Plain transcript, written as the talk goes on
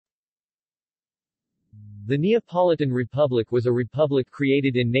The Neapolitan Republic was a republic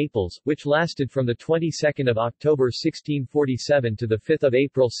created in Naples, which lasted from the 22nd of October 1647 to the 5th of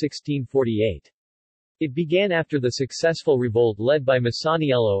April 1648. It began after the successful revolt led by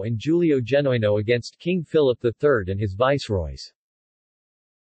Masaniello and Giulio Genuino against King Philip III and his viceroys.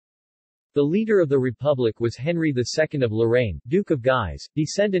 The leader of the republic was Henry II of Lorraine, Duke of Guise,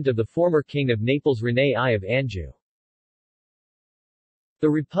 descendant of the former king of Naples René I of Anjou. The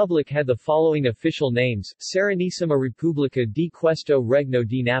republic had the following official names: Serenissima Repubblica di questo Regno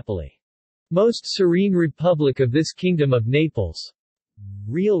di Napoli, Most Serene Republic of this Kingdom of Naples,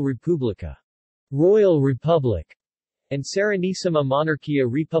 Real Repubblica, Royal Republic, and Serenissima Monarchia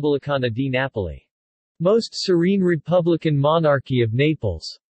Repubblicana di Napoli, Most Serene Republican Monarchy of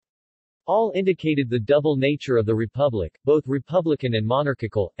Naples. All indicated the double nature of the republic, both republican and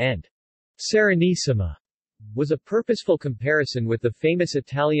monarchical, and Serenissima was a purposeful comparison with the famous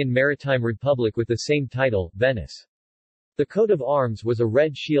Italian maritime republic with the same title, Venice. The coat of arms was a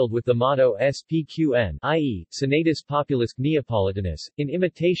red shield with the motto SPQN, i.e., Senatus Populusque Neapolitanus, in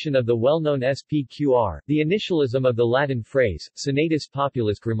imitation of the well-known SPQR, the initialism of the Latin phrase, Senatus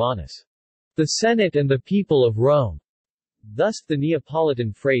Populusque Romanus, the Senate and the people of Rome. Thus, the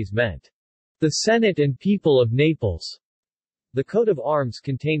Neapolitan phrase meant, the Senate and people of Naples. The coat of arms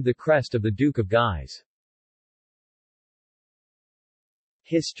contained the crest of the Duke of Guise.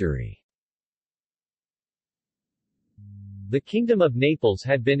 History. The Kingdom of Naples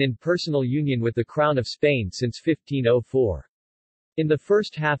had been in personal union with the Crown of Spain since 1504. In the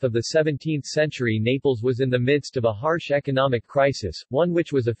first half of the 17th century, Naples was in the midst of a harsh economic crisis, one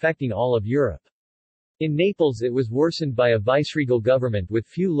which was affecting all of Europe. In Naples it was worsened by a viceregal government with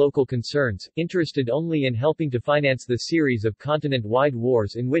few local concerns, interested only in helping to finance the series of continent-wide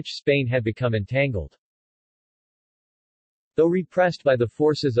wars in which Spain had become entangled. Though repressed by the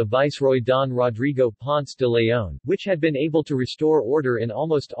forces of Viceroy Don Rodrigo Ponce de Leon, which had been able to restore order in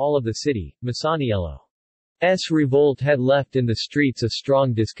almost all of the city, Masaniello's revolt had left in the streets a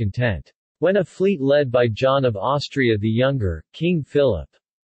strong discontent. When a fleet led by John of Austria the Younger, King Philip's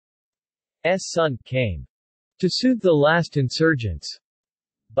son, came to soothe the last insurgents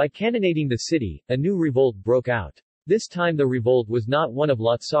by cannonading the city, a new revolt broke out. This time the revolt was not one of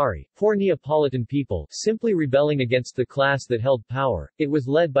Lazzari, poor Neapolitan people, simply rebelling against the class that held power. It was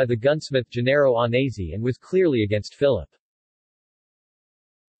led by the gunsmith Gennaro Onesi and was clearly against Philip.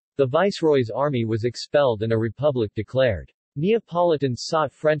 The viceroy's army was expelled and a republic declared. Neapolitans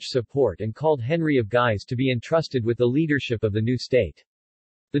sought French support and called Henry of Guise to be entrusted with the leadership of the new state.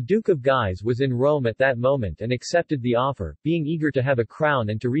 The Duke of Guise was in Rome at that moment and accepted the offer, being eager to have a crown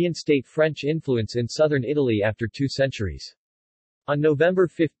and to reinstate French influence in southern Italy after 2 centuries. On November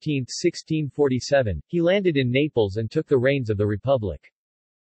 15, 1647, he landed in Naples and took the reins of the republic.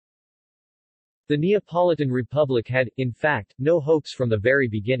 The Neapolitan Republic had, in fact, no hopes from the very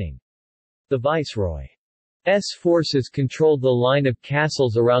beginning. The viceroy forces controlled the line of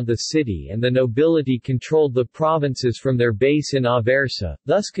castles around the city and the nobility controlled the provinces from their base in Aversa,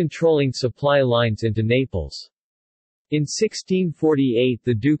 thus controlling supply lines into Naples. In 1648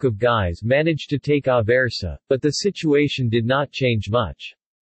 the Duke of Guise managed to take Aversa, but the situation did not change much.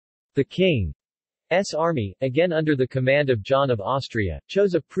 The king's army, again under the command of John of Austria,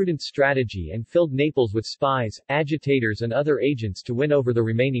 chose a prudent strategy and filled Naples with spies, agitators and other agents to win over the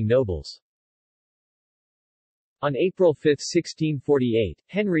remaining nobles. On April 5, 1648,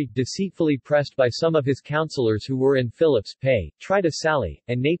 Henry, deceitfully pressed by some of his councillors who were in Philip's pay, tried a sally,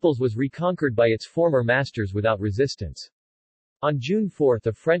 and Naples was reconquered by its former masters without resistance. On June 4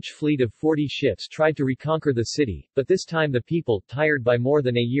 a French fleet of 40 ships tried to reconquer the city, but this time the people, tired by more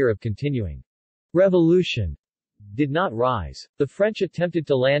than a year of continuing revolution, did not rise. The French attempted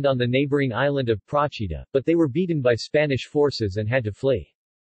to land on the neighboring island of Procida, but they were beaten by Spanish forces and had to flee.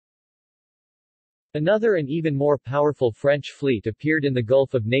 Another and even more powerful French fleet appeared in the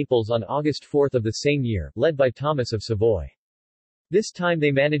Gulf of Naples on August 4 of the same year, led by Thomas of Savoy. This time they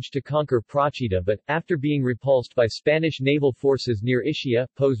managed to conquer Procida but, after being repulsed by Spanish naval forces near Ischia,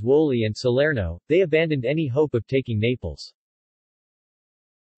 Pozzuoli and Salerno, they abandoned any hope of taking Naples.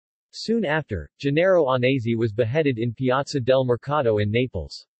 Soon after, Gennaro Onesi was beheaded in Piazza del Mercato in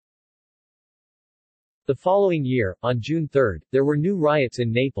Naples. The following year, on June 3, there were new riots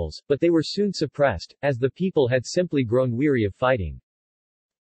in Naples, but they were soon suppressed, as the people had simply grown weary of fighting.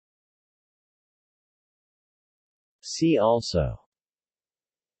 See also: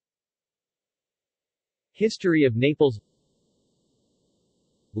 History of Naples,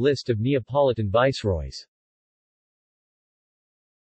 List of Neapolitan viceroys.